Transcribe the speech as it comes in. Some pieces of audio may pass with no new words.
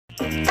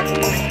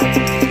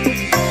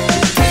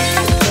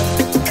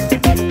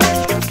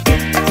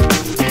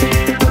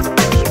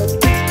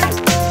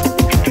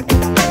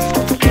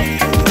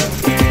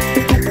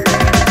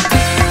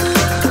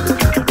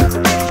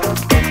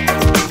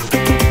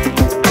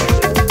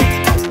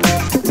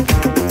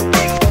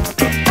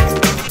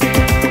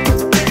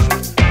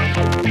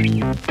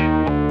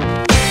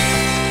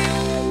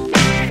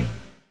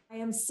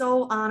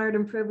So honored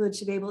and privileged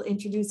to be able to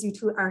introduce you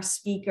to our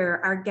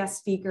speaker, our guest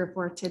speaker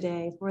for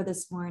today, for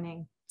this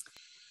morning.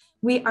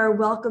 We are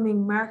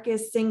welcoming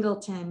Marcus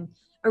Singleton.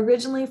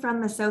 Originally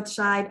from the south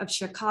side of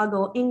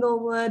Chicago,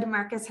 Inglewood,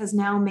 Marcus has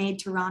now made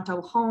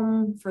Toronto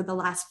home for the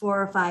last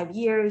 4 or 5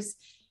 years.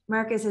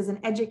 Marcus is an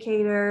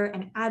educator,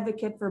 an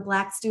advocate for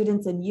Black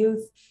students and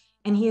youth,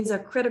 and he is a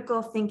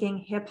critical thinking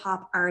hip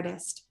hop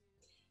artist.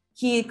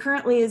 He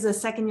currently is a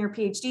second-year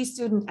PhD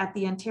student at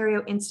the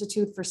Ontario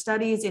Institute for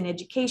Studies in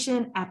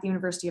Education at the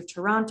University of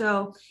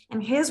Toronto,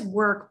 and his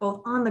work,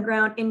 both on the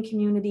ground in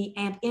community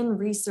and in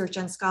research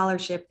and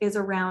scholarship, is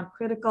around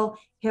critical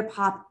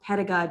hip-hop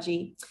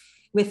pedagogy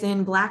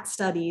within Black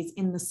studies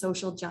in the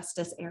social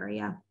justice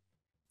area.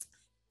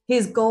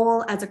 His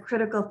goal as a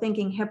critical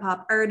thinking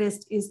hip-hop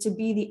artist is to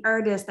be the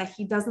artist that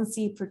he doesn't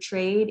see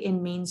portrayed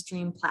in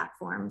mainstream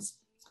platforms.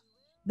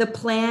 The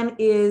plan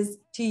is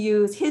to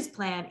use, his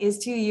plan is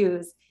to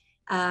use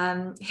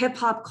hip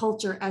hop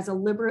culture as a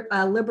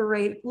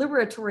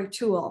liberatory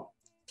tool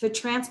to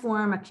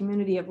transform a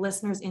community of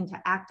listeners into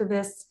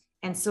activists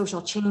and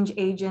social change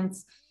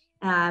agents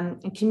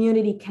and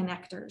community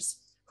connectors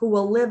who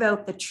will live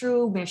out the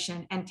true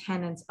mission and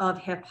tenets of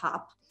hip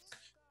hop.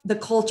 The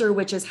culture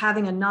which is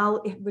having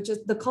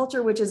the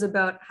culture which is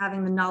about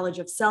having the knowledge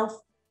of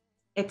self,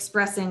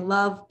 expressing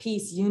love,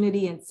 peace,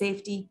 unity, and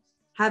safety,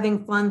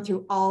 having fun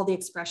through all the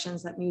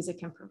expressions that music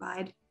can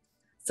provide.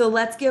 So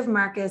let's give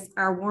Marcus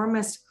our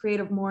warmest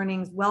Creative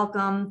Mornings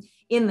welcome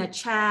in the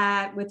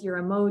chat with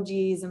your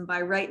emojis and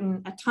by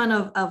writing a ton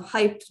of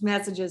hyped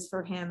messages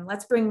for him.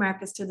 Let's bring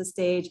Marcus to the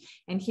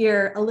stage and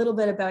hear a little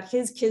bit about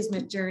his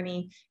Kismet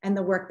journey and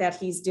the work that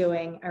he's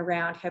doing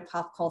around hip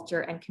hop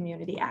culture and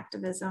community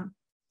activism.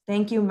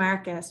 Thank you,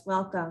 Marcus.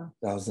 Welcome.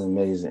 That was an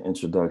amazing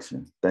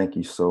introduction. Thank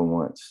you so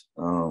much.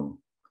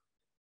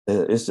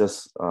 It's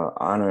just an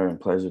honor and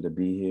pleasure to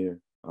be here.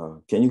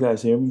 Can you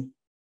guys hear me?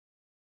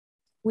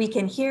 We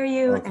can hear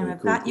you, okay, and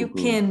I've got you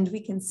pinned. We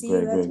can see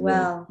you as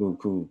well.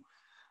 Cool.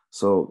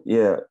 So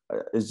yeah,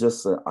 it's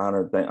just an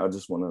honor. I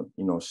just want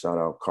to, shout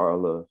out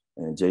Carla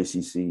and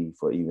JCC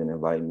for even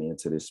inviting me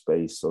into this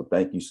space. So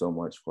thank you so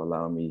much for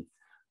allowing me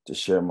to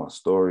share my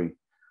story.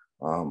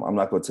 I'm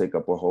not going to take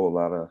up a whole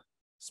lot of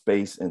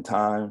space and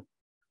time.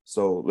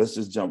 So let's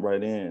just jump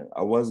right in.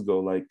 I was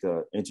going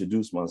to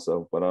introduce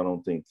myself, but I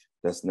don't think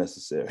that's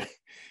necessary.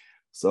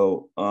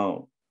 So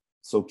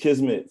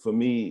Kismet for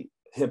me,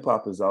 hip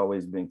hop has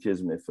always been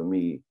Kismet for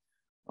me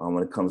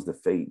when it comes to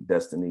fate,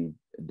 destiny,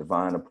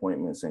 divine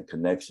appointments and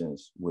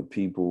connections with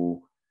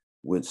people,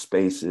 with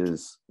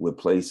spaces, with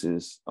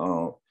places.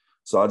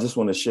 So I just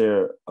want to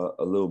share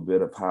a little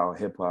bit of how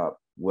hip hop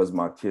was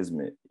my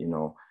Kismet.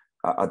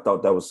 I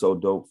thought that was so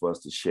dope for us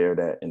to share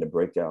that in the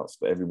breakouts,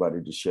 for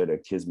everybody to share their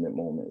Kismet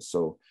moment.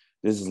 So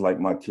this is like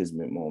my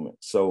Kismet moment.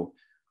 So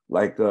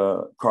like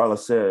Carla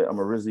said, I'm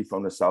originally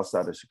from the south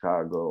side of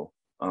Chicago,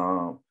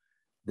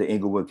 the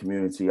Inglewood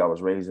community. I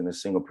was raised in a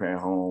single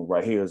parent home.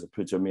 Right here is a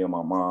picture of me and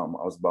my mom.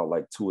 I was about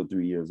like 2 or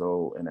 3 years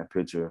old in that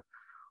picture.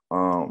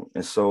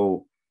 And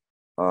so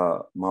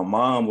my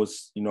mom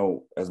was,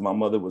 as my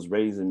mother was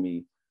raising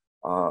me,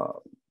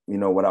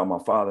 without my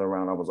father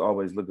around, I was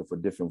always looking for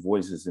different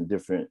voices and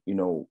different,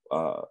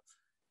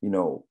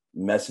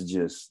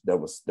 messages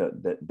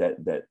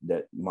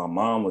that my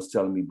mom was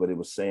telling me, but it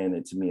was saying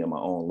it to me in my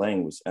own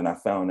language. And I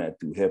found that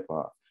through hip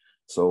hop.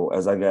 So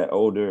as I got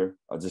older,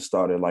 I just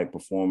started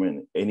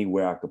performing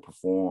anywhere I could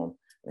perform.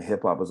 And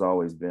hip hop has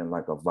always been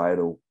like a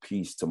vital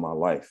piece to my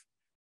life.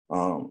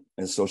 And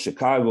so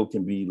Chicago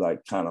can be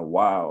kind of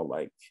wild,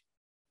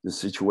 the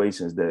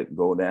situations that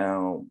go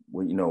down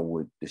with,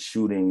 with the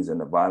shootings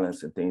and the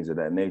violence and things of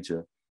that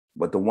nature.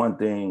 But the one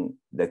thing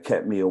that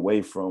kept me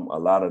away from a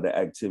lot of the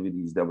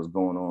activities that was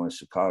going on in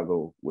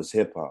Chicago was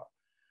hip hop.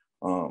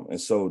 And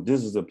so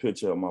this is a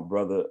picture of my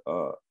brother,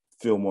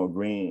 Fillmore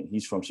Green.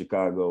 He's from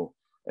Chicago.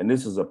 And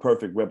this is a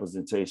perfect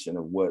representation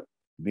of what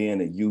being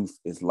a youth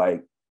is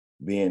like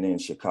being in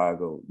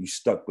Chicago. You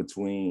stuck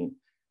between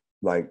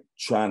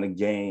trying to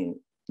gain,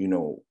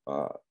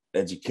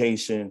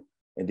 education,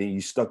 and then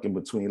you stuck in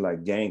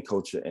between gang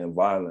culture and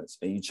violence,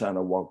 and you trying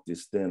to walk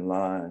this thin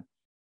line,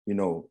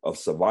 of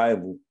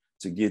survival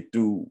to get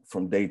through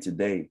from day to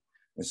day.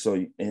 And so,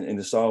 and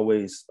it's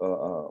always,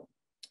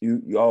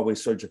 you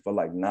always searching for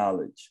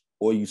knowledge,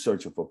 or you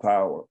searching for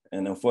power.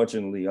 And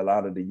unfortunately, a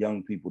lot of the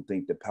young people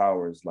think the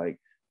power is by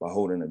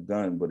holding a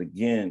gun. But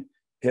again,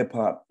 hip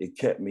hop, it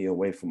kept me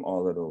away from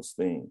all of those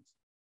things.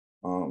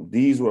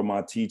 These were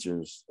my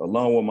teachers,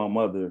 along with my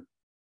mother.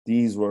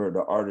 These were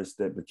the artists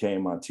that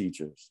became my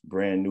teachers,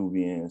 Brand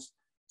Nubians,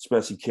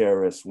 especially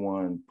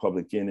KRS-One,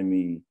 Public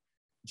Enemy,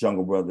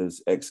 Jungle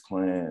Brothers,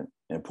 X-Clan,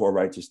 and Poor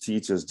Righteous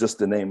Teachers, just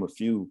to name a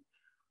few.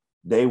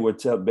 They were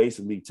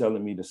basically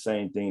telling me the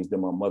same things that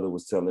my mother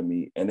was telling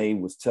me. And they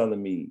was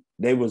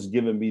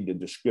giving me the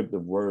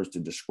descriptive words to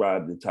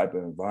describe the type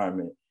of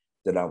environment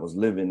that I was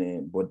living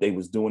in, but they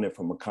was doing it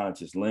from a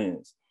conscious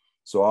lens.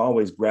 So I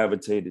always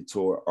gravitated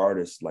toward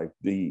artists like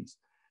these.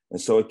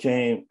 And so it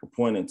came a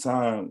point in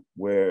time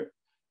where,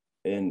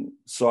 and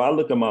so I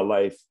look at my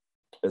life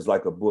as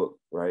like a book,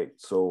 right?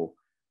 So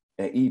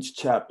in each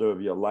chapter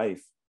of your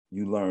life,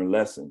 you learn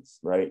lessons,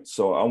 right?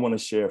 So I want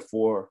to share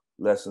 4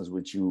 lessons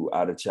with you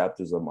out of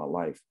chapters of my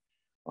life.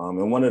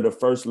 And one of the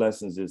first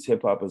lessons is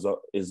hip hop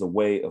is a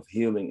way of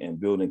healing and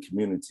building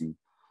community.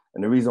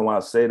 And the reason why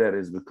I say that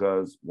is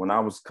because when I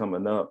was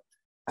coming up,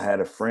 I had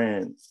a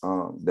friend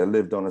that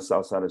lived on the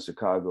south side of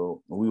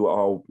Chicago, and we would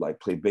all like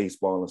play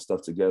baseball and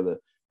stuff together,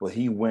 but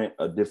he went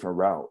a different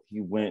route.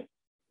 He went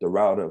the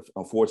route of,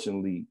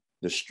 unfortunately,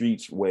 the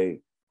streets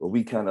way, but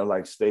we kind of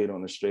like stayed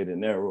on the straight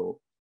and narrow.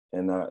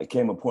 And it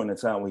came a point in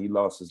time when he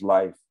lost his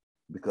life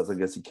because I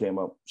guess he came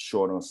up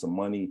short on some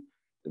money.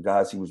 The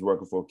guys he was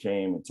working for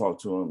came and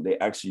talked to him. They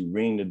actually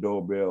rang the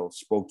doorbell,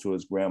 spoke to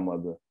his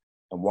grandmother,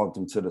 and walked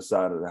him to the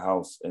side of the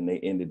house, and they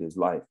ended his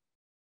life.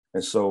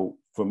 And so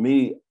for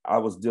me, I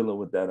was dealing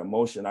with that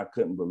emotion. I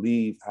couldn't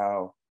believe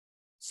how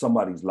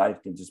somebody's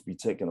life can just be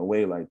taken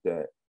away like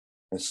that.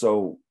 And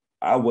so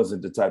I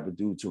wasn't the type of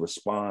dude to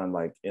respond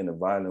like in a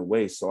violent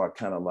way. So I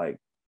kind of like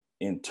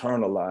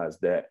internalized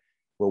that.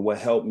 But what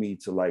helped me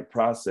to like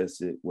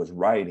process it was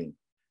writing.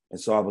 And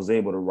so I was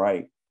able to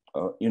write,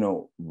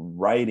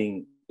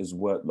 writing is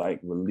what like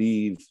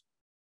relieved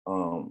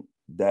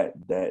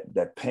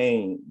that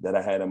pain that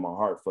I had in my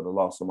heart for the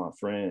loss of my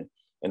friend.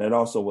 And it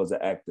also was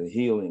an act of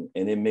healing.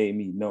 And it made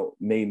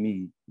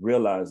me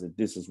realize that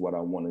this is what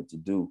I wanted to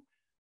do.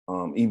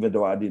 Even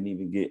though I didn't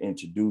even get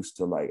introduced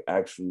to like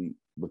actually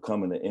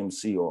becoming an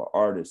MC or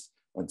artist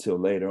until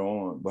later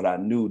on, but I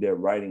knew that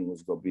writing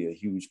was going to be a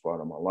huge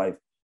part of my life.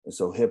 And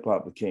so hip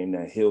hop became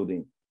that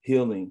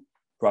healing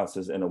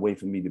process and a way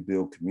for me to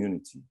build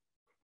community.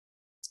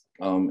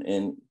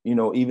 And,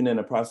 even in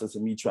the process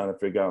of me trying to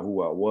figure out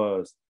who I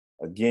was,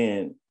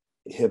 again,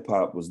 hip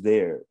hop was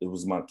there. It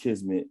was my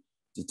kismet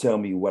to tell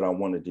me what I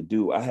wanted to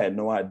do. I had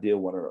no idea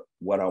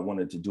what I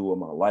wanted to do with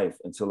my life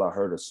until I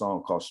heard a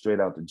song called Straight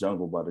Out the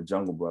Jungle by the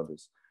Jungle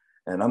Brothers.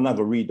 And I'm not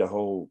gonna read the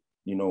whole,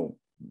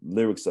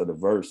 lyrics of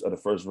the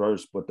first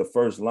verse, but the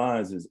first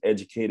lines is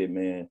educated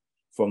man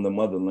from the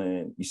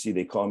motherland. You see,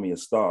 they call me a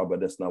star, but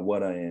that's not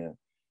what I am.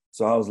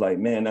 So I was like,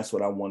 man, that's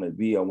what I want to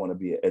be. I want to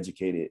be an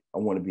educated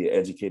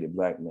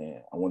Black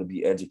man. I want to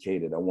be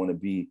educated. I don't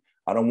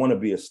want to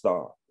be a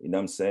star. You know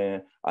what I'm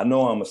saying? I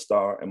know I'm a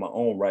star in my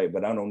own right,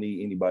 but I don't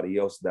need anybody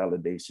else's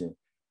validation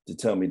to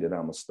tell me that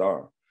I'm a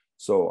star.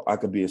 So I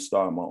could be a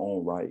star in my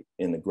own right,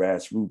 in the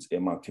grassroots,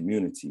 in my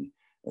community.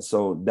 And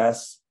so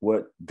that's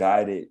what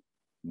guided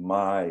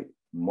my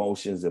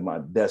emotions and my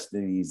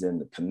destinies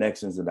and the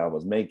connections that I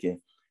was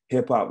making.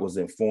 Hip hop was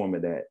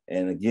informing that.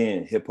 And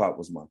again, hip hop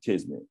was my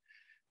kismet.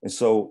 And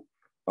so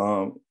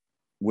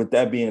with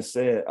that being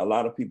said, a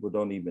lot of people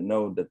don't even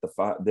know that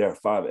there are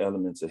 5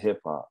 elements of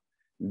hip hop.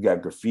 You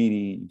got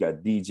graffiti, you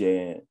got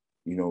DJing,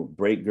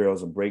 break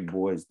girls and break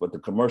boys, but the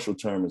commercial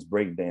term is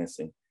break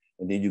dancing.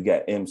 And then you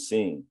got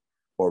MCing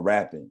or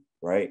rapping,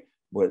 right?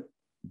 But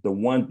the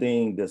one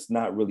thing that's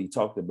not really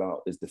talked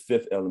about is the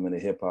 5th element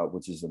of hip hop,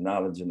 which is the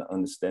knowledge and the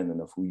understanding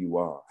of who you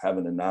are,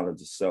 having the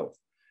knowledge of self,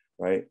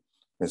 right?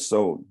 And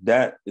so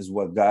that is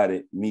what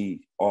guided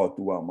me all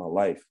throughout my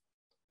life.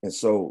 And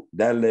so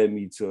that led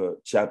me to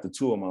chapter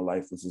 2 of my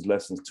life, which is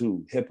lesson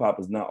 2. Hip hop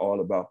is not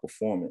all about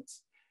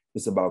performance.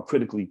 It's about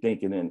critically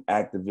thinking and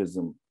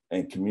activism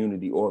and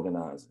community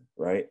organizing,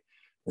 right?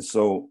 And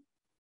so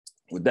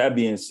with that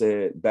being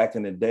said, back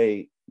in the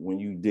day, when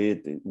you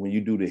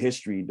do the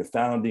history,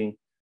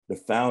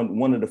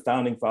 one of the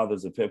founding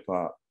fathers of hip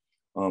hop,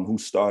 who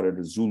started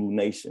the Zulu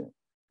Nation,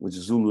 which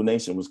Zulu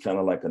Nation was kind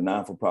of like a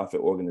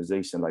non-for-profit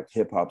organization, like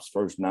hip hop's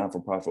first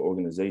non-for-profit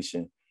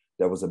organization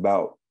that was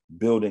about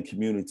building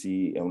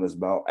community and was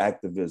about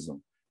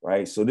activism,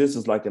 right? So this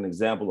is like an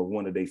example of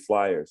one of their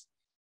flyers,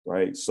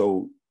 right?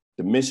 So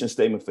the mission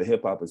statement for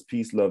hip hop is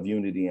peace, love,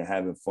 unity, and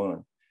having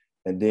fun.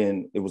 And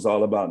then it was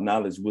all about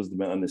knowledge,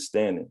 wisdom, and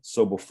understanding.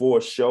 So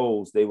before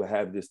shows, they would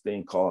have this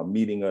thing called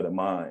meeting of the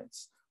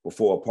minds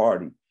before a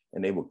party.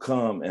 And they would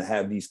come and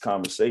have these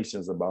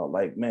conversations about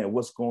like, man,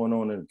 what's going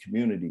on in the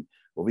community?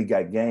 Well, we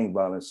got gang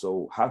violence.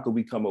 So how could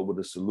we come up with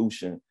a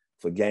solution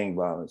for gang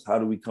violence? How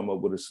do we come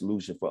up with a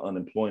solution for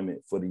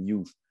unemployment for the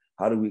youth?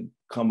 How do we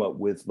come up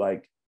with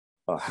like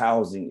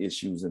housing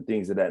issues and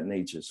things of that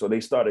nature? So they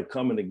started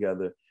coming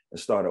together and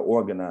started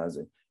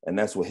organizing. And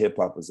that's what hip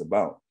hop is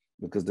about.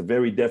 Because the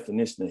very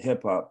definition of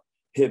hip hop,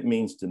 hip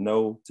means to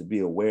know, to be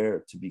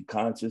aware, to be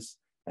conscious,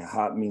 and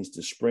hop means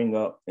to spring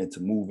up and to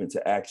move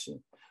into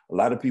action. A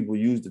lot of people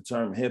use the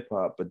term hip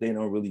hop, but they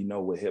don't really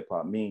know what hip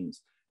hop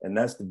means. And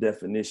that's the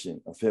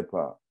definition of hip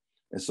hop.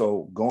 And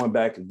so going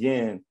back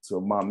again to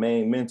my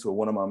main mentor,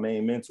 one of my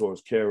main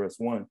mentors,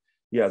 KRS-One,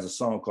 he has a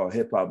song called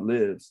Hip Hop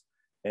Lives.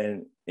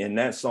 And in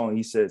that song,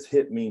 he says,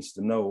 hip means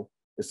to know.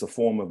 It's a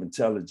form of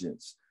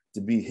intelligence.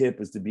 To be hip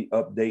is to be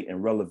update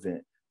and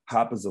relevant.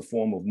 Hop is a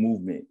form of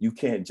movement. You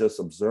can't just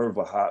observe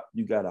a hop.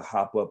 You got to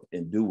hop up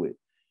and do it.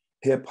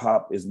 Hip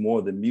hop is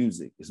more than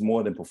music. It's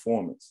more than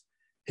performance.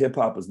 Hip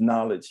hop is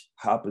knowledge.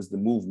 Hop is the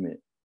movement.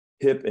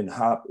 Hip and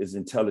hop is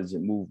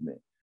intelligent movement.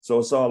 So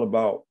it's all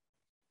about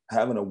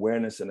having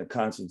awareness and a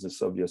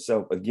consciousness of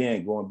yourself.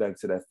 Again, going back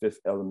to that fifth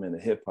element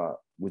of hip hop,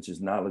 which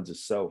is knowledge of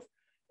self,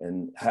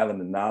 and having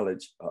the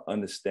knowledge,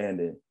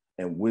 understanding,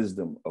 and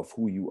wisdom of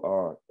who you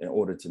are in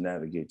order to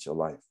navigate your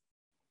life.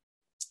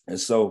 And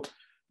so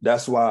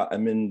that's why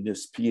I'm in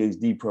this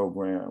PhD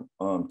program,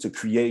 to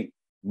create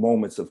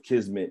moments of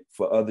kismet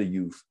for other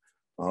youth,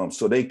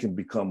 so they can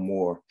become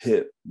more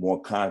hip,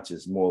 more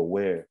conscious, more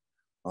aware.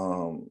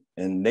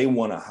 And they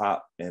want to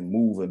hop and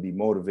move and be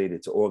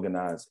motivated to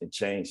organize and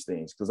change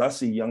things. Because I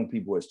see young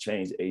people as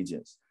change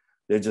agents.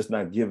 They're just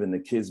not given the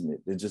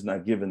kismet. They're just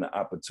not given the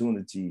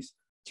opportunities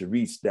to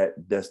reach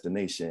that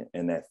destination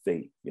and that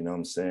fate. You know what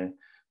I'm saying?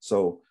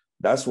 So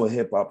that's what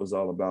hip hop is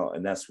all about.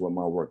 And that's what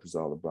my work is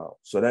all about.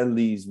 So that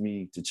leads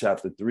me to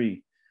chapter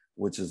 3,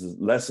 which is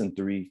lesson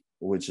 3,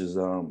 which is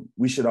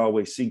we should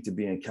always seek to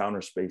be in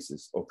counter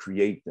spaces or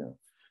create them.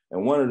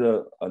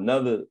 And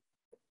another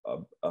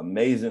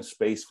amazing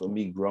space for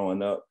me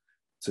growing up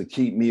to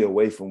keep me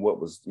away from what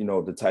was,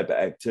 the type of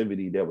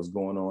activity that was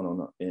going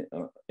on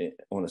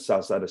the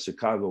south side of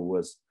Chicago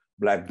was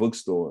Black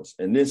bookstores.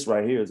 And this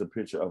right here is a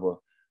picture of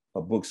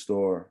a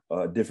bookstore,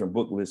 a different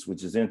book list,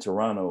 which is in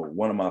Toronto,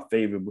 one of my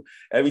favorite.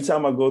 Every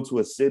time I go to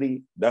a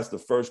city, that's the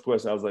first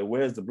question. I was like,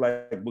 where's the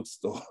Black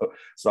bookstore?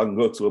 So I can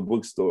go to a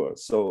bookstore.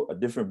 So a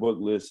different book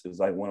list is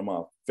like one of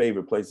my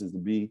favorite places to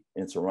be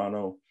in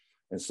Toronto.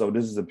 And so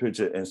this is a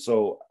picture. And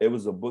so it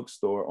was a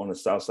bookstore on the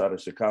south side of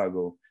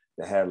Chicago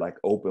that had like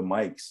open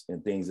mics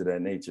and things of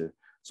that nature.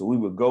 So we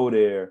would go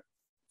there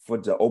for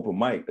the open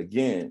mic.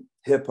 Again,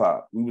 hip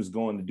hop. We was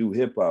going to do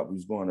hip hop. We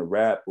was going to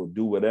rap or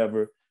do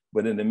whatever.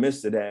 But in the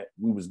midst of that,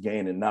 we was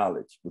gaining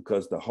knowledge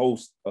because the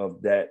host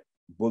of that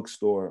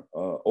bookstore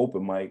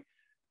open mic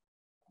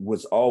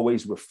was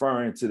always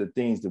referring to the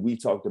things that we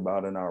talked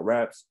about in our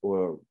raps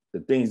or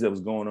the things that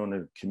was going on in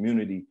the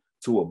community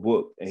to a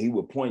book. And he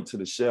would point to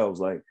the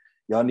shelves like,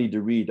 y'all need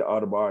to read the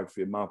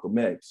autobiography of Malcolm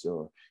X,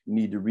 or you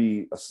need to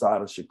read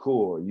Assata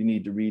Shakur, you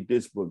need to read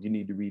this book, you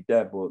need to read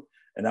that book.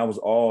 And I was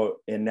all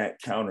in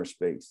that counter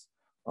space.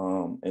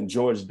 And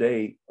George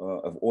Day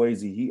of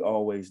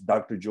Oise,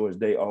 Dr. George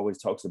Day always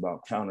talks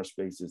about counter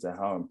spaces and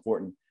how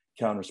important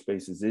counter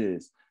spaces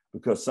is,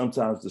 because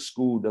sometimes the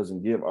school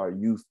doesn't give our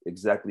youth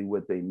exactly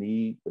what they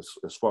need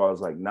as far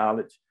as like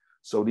knowledge.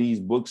 So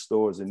these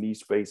bookstores and these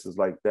spaces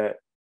like that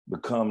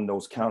become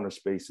those counter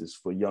spaces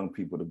for young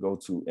people to go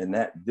to. And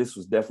this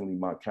was definitely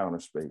my counter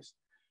space.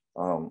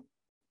 And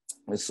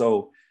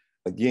so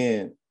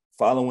again,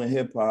 following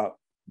hip hop,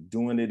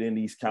 doing it in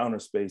these counter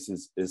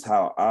spaces is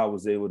how I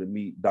was able to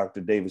meet Dr.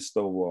 David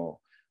Stovall.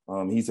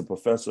 He's a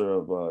professor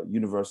of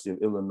University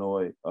of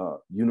Illinois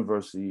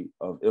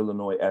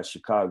at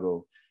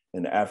Chicago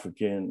in the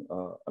African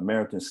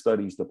American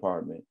Studies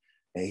Department.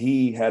 And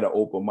he had an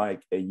open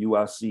mic at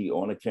UIC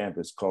on a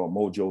campus called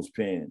Mojo's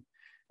Pen.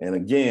 And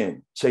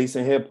again,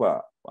 chasing hip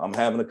hop. I'm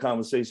having a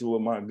conversation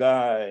with my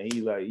guy and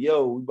he's like,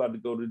 yo, we about to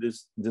go to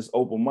this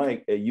open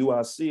mic at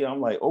UIC.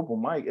 I'm like,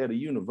 open mic at a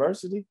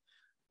university?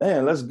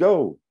 Man, let's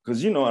go.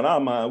 Because, in our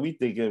mind, we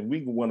thinking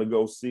we want to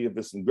go see if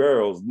it's some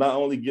girls, not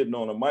only getting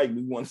on a mic,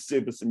 we want to see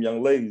if it's some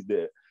young ladies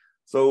there.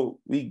 So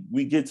we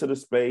get to the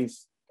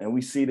space and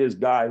we see this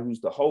guy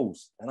who's the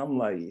host. And I'm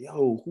like,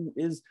 yo,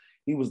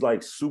 he was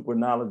like super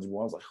knowledgeable.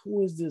 I was like,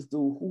 who is this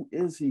dude? Who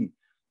is he?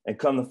 And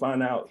come to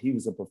find out, he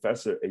was a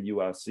professor at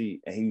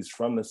UIC and he was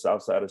from the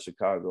south side of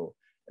Chicago.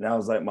 And that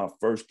was like my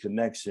first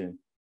connection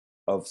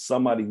of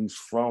somebody who's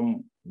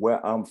from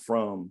where I'm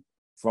from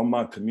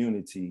my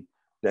community,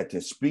 that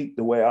can speak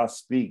the way I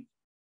speak,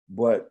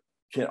 but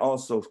can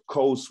also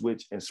code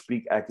switch and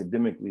speak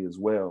academically as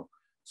well.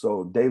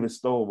 So David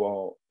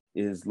Stovall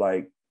is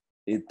like,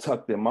 it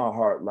tucked in my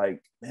heart,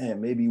 like, man,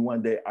 maybe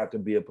one day I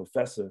could be a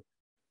professor.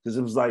 Because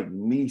it was like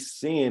me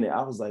seeing it,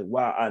 I was like,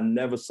 wow, I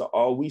never saw,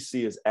 all we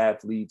see is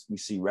athletes, we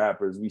see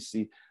rappers,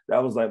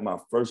 that was like my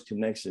first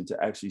connection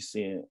to actually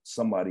seeing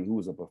somebody who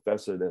was a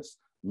professor that's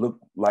look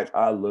like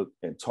I look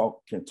and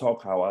can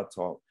talk how I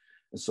talk.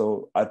 And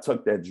so I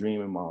took that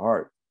dream in my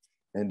heart.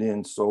 And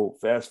then, so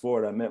fast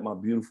forward, I met my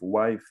beautiful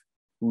wife,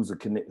 who's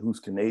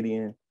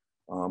Canadian.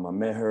 I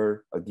met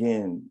her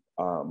again.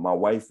 My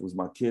wife was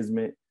my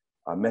kismet.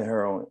 I met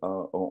her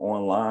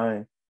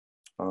online.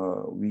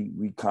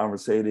 We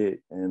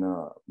conversated, and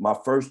my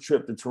first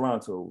trip to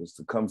Toronto was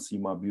to come see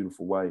my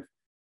beautiful wife.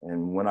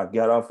 And when I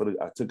got off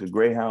I took a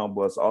Greyhound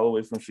bus all the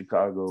way from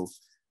Chicago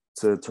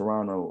to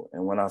Toronto.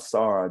 And when I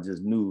saw her, I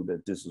just knew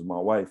that this was my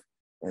wife.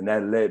 And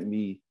that led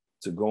me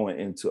to going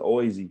into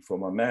Oise for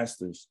my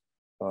master's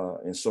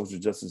in social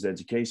justice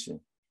education.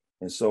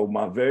 And so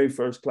my very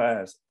first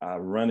class, I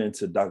run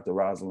into Dr.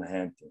 Rosalind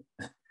Hampton.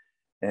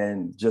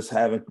 And just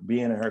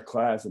being in her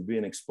class and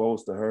being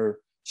exposed to her,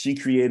 she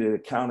created a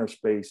counter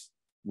space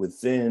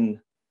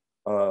within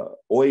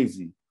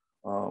OASI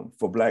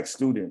for Black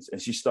students.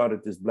 And she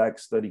started this Black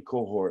study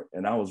cohort.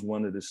 And I was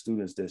one of the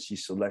students that she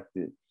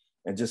selected,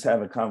 and just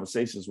having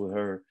conversations with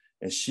her.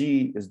 And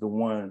she is the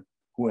one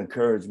who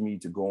encouraged me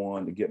to go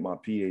on to get my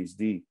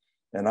PhD.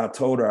 And I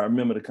told her, I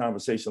remember the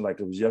conversation like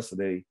it was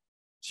yesterday.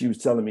 She was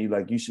telling me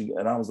like, you should,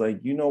 and I was like,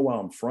 you know where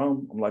I'm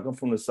from? I'm like, I'm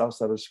from the South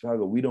Side of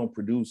Chicago. We don't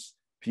produce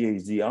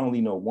PhD. I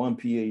only know one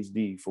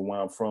PhD for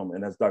where I'm from,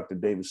 and that's Dr.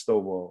 David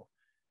Stovall.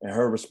 And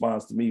her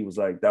response to me was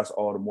like, that's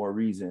all the more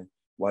reason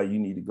why you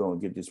need to go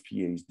and get this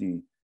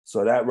PhD.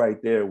 So that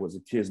right there was a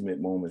kismet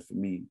moment for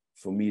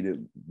me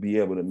to be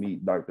able to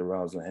meet Dr.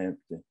 Rosalynn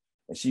Hampton.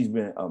 And she's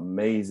been an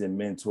amazing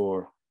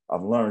mentor.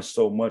 I've learned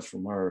so much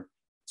from her,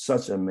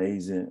 such an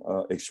amazing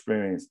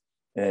experience.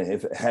 And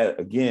if it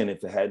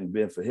hadn't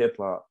been for hip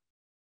hop,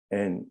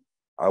 and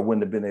I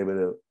wouldn't have been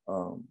able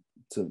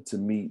to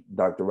meet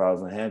Dr.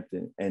 Rosalynn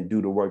Hampton and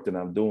do the work that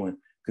I'm doing.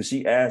 Because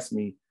she asked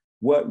me,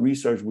 what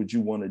research would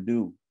you want to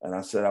do? And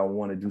I said, I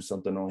want to do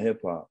something on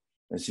hip hop.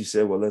 And she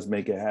said, well, let's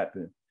make it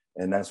happen.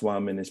 And that's why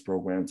I'm in this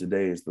program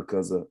today. It's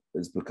because of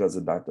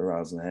Dr.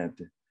 Rosalynn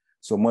Hampton.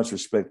 So much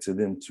respect to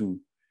them too.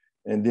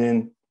 And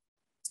then,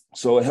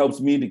 so it helps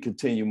me to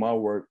continue my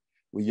work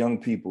with young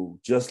people,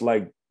 just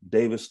like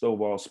David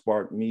Stovall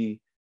sparked me,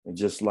 and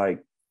just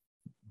like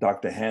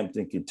Dr.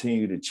 Hampton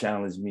continued to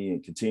challenge me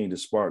and continue to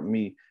spark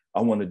me.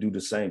 I want to do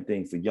the same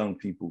thing for young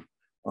people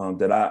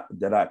that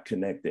I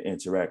connect and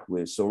interact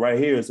with. So right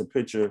here is a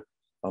picture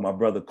of my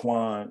brother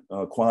Quan.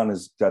 Quan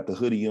has got the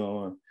hoodie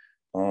on.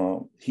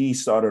 He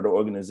started an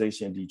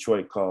organization in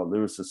Detroit called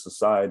Lyricist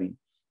Society.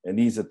 And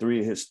these are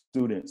 3 of his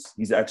students.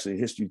 He's actually a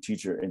history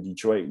teacher in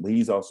Detroit, but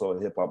he's also a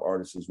hip hop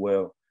artist as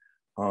well.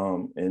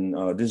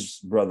 This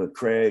brother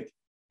Craig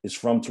is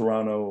from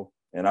Toronto.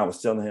 And I was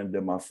telling him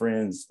that my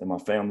friends and my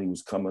family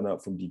was coming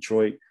up from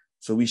Detroit.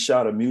 So we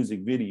shot a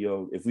music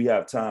video. If we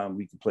have time,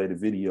 we can play the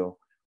video,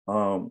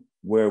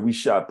 where we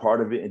shot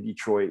part of it in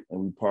Detroit and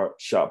we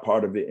shot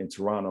part of it in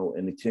Toronto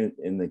in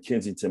the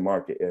Kensington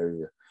Market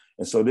area.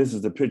 And so this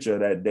is the picture of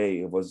that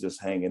day of us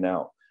just hanging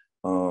out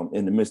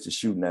in the midst of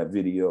shooting that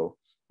video.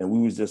 And we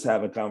was just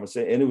having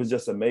conversation. And it was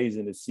just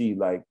amazing to see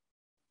like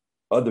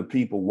other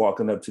people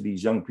walking up to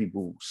these young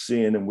people,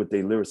 seeing them with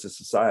their Lyricist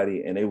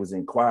Society, and they was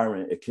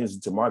inquiring at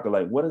Kensington Market,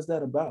 like, what is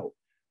that about?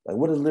 Like,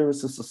 what is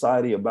Lyricist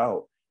Society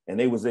about? And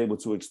they was able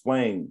to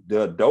explain.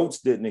 The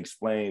adults didn't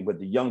explain, but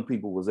the young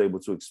people was able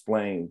to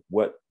explain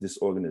what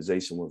this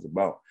organization was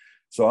about.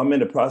 So I'm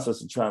in the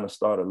process of trying to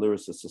start a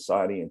Lyricist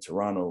Society in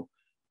Toronto.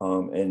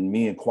 And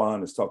me and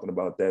Quan is talking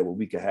about that, where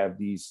we could have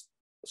these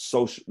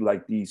social,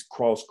 like these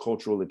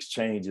cross-cultural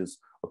exchanges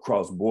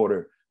across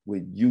border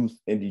with youth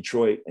in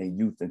Detroit and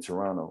youth in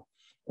Toronto.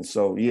 And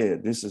so, yeah,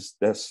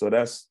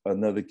 that's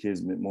another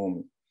kismet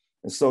moment.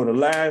 And so the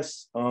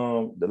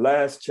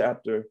last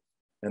chapter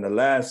and the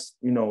last,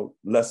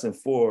 lesson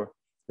 4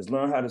 is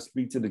learn how to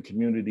speak to the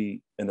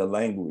community in the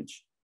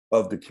language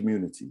of the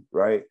community,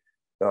 right?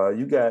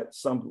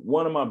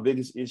 One of my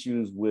biggest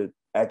issues with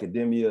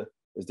academia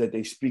is that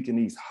they speak in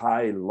these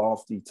high,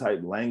 lofty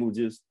type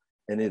languages,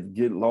 and it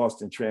get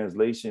lost in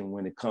translation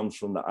when it comes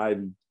from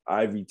the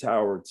ivory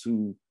tower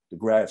to the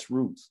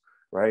grassroots,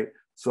 right?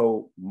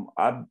 So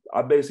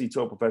I basically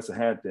told Professor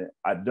Hampton,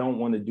 I don't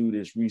want to do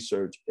this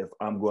research if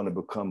I'm going to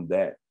become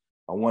that.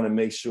 I want to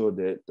make sure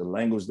that the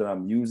language that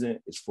I'm using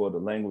is for the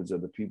language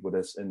of the people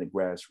that's in the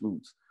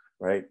grassroots,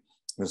 right?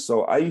 And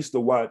so I used to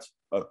watch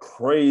a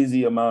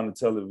crazy amount of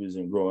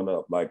television growing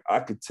up. Like I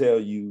could tell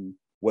you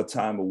what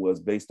time it was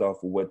based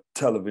off of what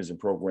television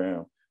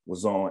program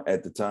was on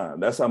at the time.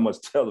 That's how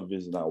much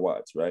television I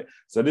watched, right?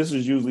 So this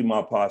was usually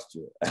my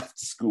posture after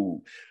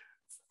school.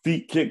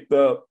 Feet kicked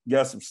up,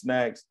 got some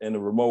snacks, and the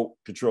remote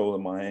control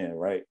in my hand,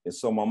 right? And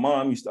so my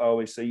mom used to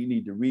always say, you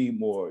need to read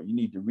more, you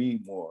need to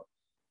read more.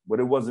 But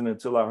it wasn't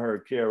until I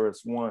heard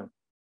KRS-One,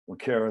 when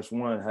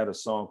KRS-One had a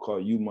song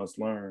called You Must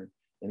Learn,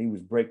 and he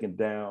was breaking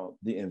down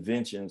the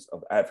inventions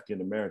of African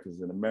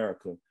Americans in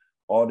America,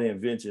 all the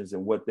inventions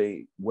and what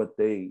they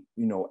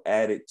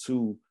added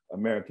to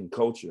American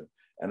culture.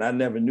 And I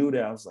never knew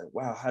that. I was like,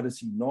 wow, how does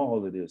he know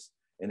all of this?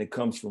 And it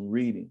comes from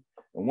reading.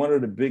 And one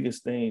of the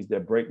biggest things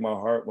that break my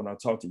heart when I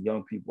talk to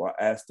young people, I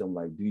ask them,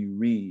 like, do you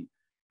read?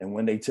 And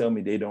when they tell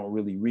me they don't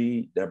really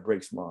read, that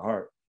breaks my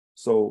heart.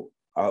 So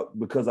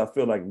because I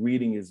feel like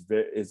reading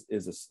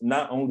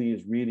not only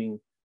is reading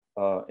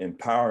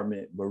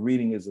empowerment, but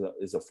reading is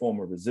a form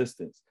of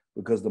resistance,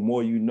 because the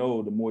more you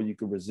know, the more you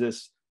can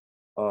resist,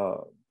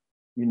 the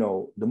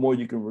more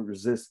you can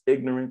resist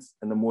ignorance,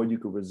 and the more you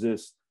can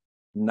resist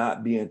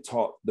not being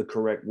taught the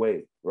correct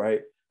way,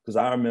 right? Because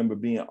I remember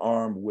being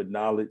armed with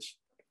knowledge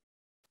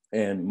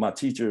and my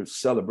teacher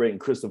celebrating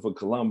Christopher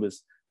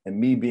Columbus, and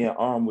me being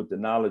armed with the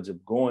knowledge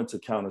of going to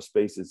counter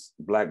spaces,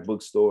 Black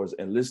bookstores,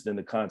 and listening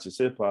to conscious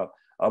hip hop.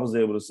 I was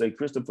able to say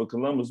Christopher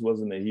Columbus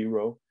wasn't a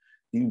hero.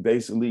 He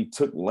basically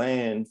took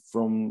land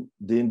from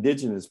the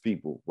indigenous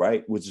people,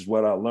 right? Which is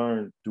what I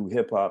learned through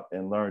hip hop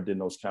and learned in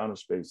those counter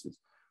spaces.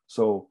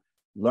 So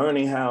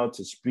learning how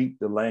to speak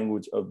the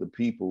language of the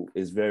people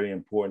is very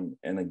important.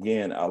 And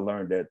again, I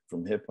learned that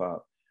from hip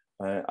hop.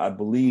 I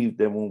believe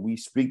that when we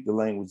speak the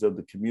language of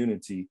the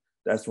community,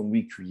 that's when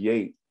we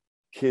create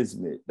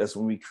kismet. That's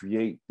when we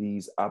create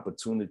these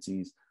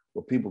opportunities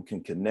where people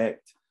can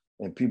connect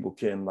and people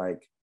can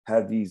like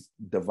have these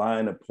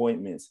divine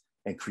appointments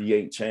and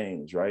create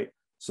change, right?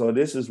 So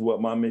this is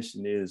what my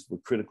mission is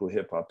with critical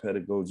hip hop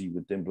pedagogy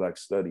within Black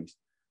studies.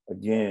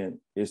 Again,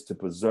 is to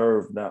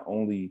preserve not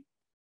only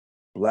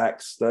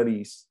Black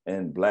studies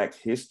and Black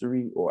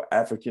history or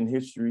African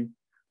history,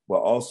 but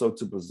also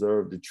to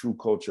preserve the true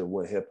culture of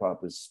what hip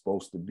hop is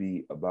supposed to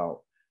be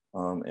about,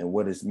 and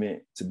what it's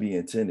meant to be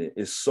intended.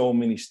 It's so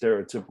many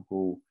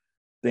stereotypical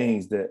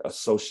things that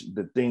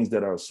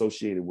are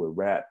associated with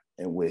rap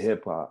and with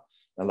hip hop.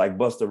 And like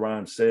Busta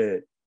Rhymes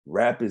said,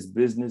 rap is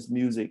business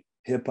music,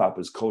 hip hop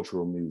is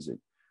cultural music.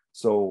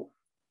 So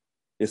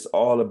it's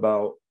all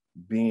about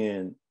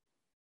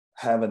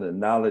having the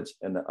knowledge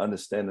and the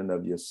understanding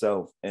of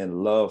yourself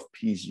and love,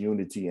 peace,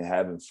 unity, and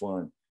having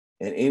fun.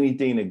 And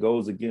anything that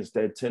goes against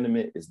that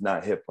tenement is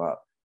not hip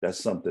hop.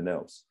 That's something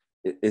else.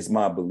 It's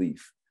my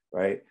belief,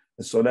 right?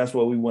 And so that's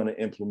why we want to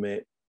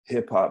implement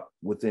hip hop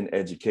within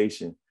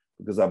education,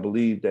 because I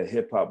believe that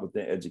hip hop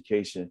within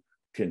education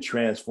can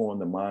transform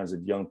the minds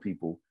of young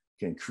people,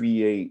 can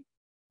create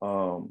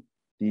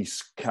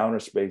these counter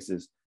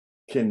spaces,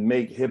 can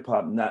make hip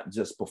hop not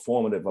just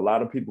performative. A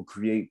lot of people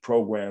create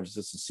programs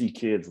just to see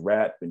kids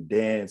rap and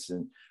dance,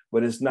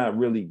 but it's not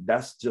really,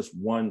 that's just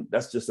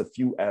a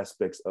few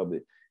aspects of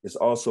it. It's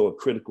also a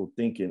critical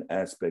thinking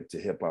aspect to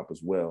hip hop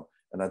as well.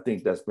 And I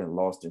think that's been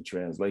lost in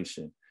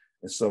translation.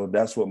 And so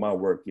that's what my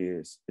work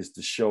is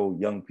to show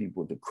young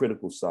people the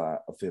critical side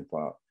of hip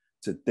hop,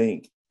 to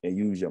think and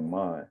use your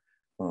mind,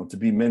 to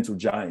be mental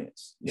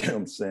giants, you know what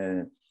I'm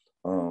saying?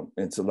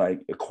 And to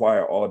like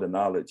acquire all the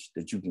knowledge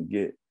that you can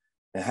get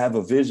and have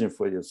a vision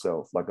for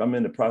yourself. Like I'm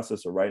in the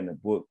process of writing a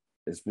book,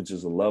 which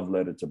is a love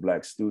letter to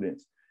Black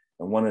students.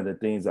 And one of the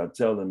things I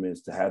tell them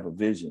is to have a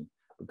vision,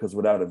 because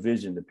without a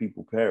vision, the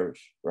people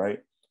perish, right?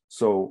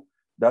 So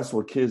that's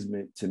what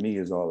Kismet to me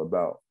is all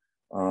about.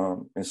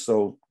 And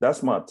so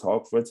that's my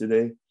talk for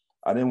today.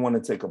 I didn't want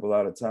to take up a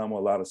lot of time or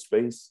a lot of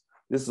space.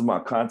 This is my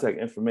contact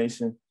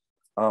information.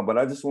 But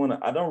I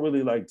don't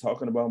really like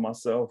talking about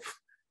myself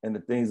and the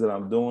things that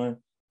I'm doing,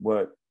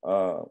 but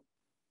I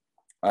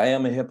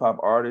am a hip hop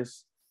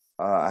artist.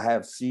 I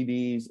have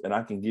CDs, and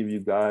I can give you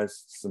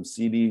guys some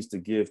CDs to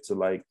give to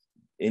like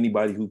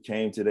anybody who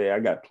came today. I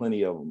got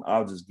plenty of them.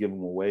 I'll just give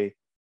them away.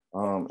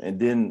 And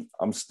then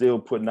I'm still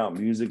putting out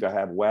music. I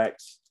have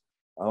wax.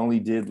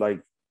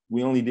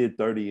 We only did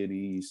 30 of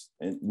these,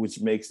 and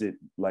which makes it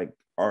like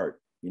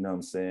art, you know what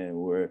I'm saying?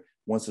 Where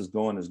once it's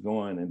gone,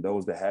 and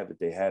those that have it,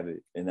 they have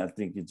it. And I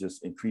think it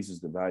just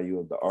increases the value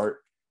of the art.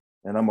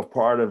 And I'm a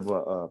part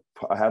of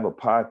I have a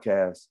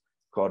podcast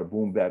called the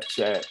Boom Bap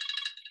Chat.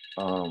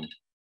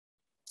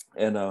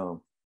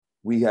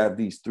 We have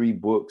these 3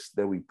 books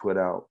that we put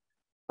out,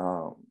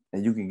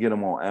 and you can get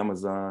them on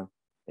Amazon,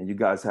 and you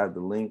guys have the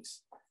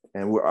links.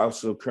 And we're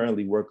also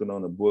currently working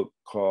on a book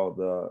called,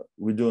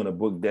 we're doing a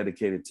book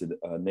dedicated to the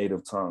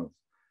native tongues,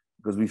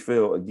 because we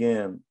feel,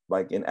 again,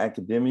 like in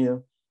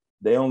academia,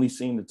 they only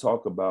seem to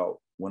talk about,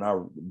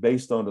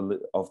 based on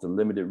the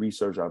limited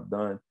research I've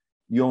done,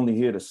 you only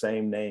hear the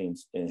same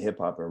names in hip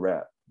hop and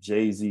rap.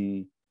 Jay-Z,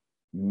 you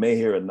may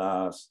hear a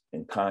Nas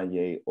and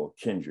Kanye or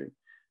Kendrick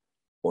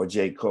or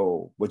J.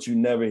 Cole, but you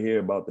never hear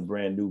about the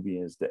Brand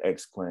Nubians, the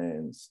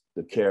X-Clans,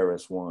 the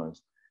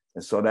KRS-Ones.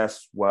 And so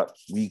that's what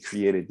we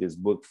created this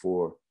book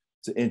for,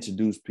 to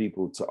introduce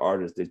people to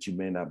artists that you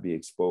may not be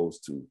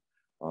exposed to,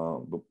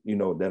 but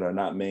that are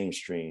not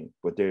mainstream,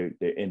 but they're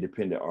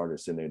independent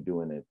artists and they're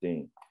doing their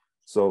thing.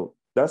 So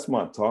that's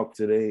my talk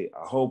today.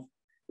 I hope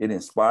it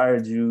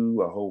inspired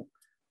you. I hope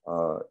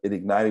it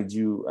ignited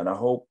you. And I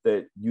hope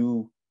that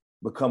you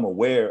become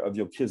aware of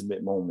your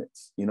Kismet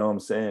moments. You know what I'm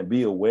saying?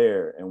 Be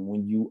aware. And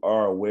when you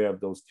are aware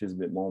of those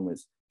Kismet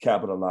moments,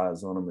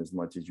 capitalize on them as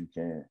much as you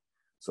can.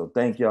 So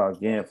thank y'all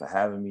again for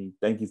having me.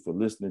 Thank you for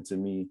listening to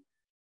me.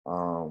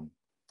 And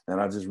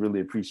I just really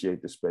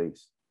appreciate the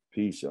space.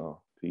 Peace,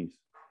 y'all. Peace.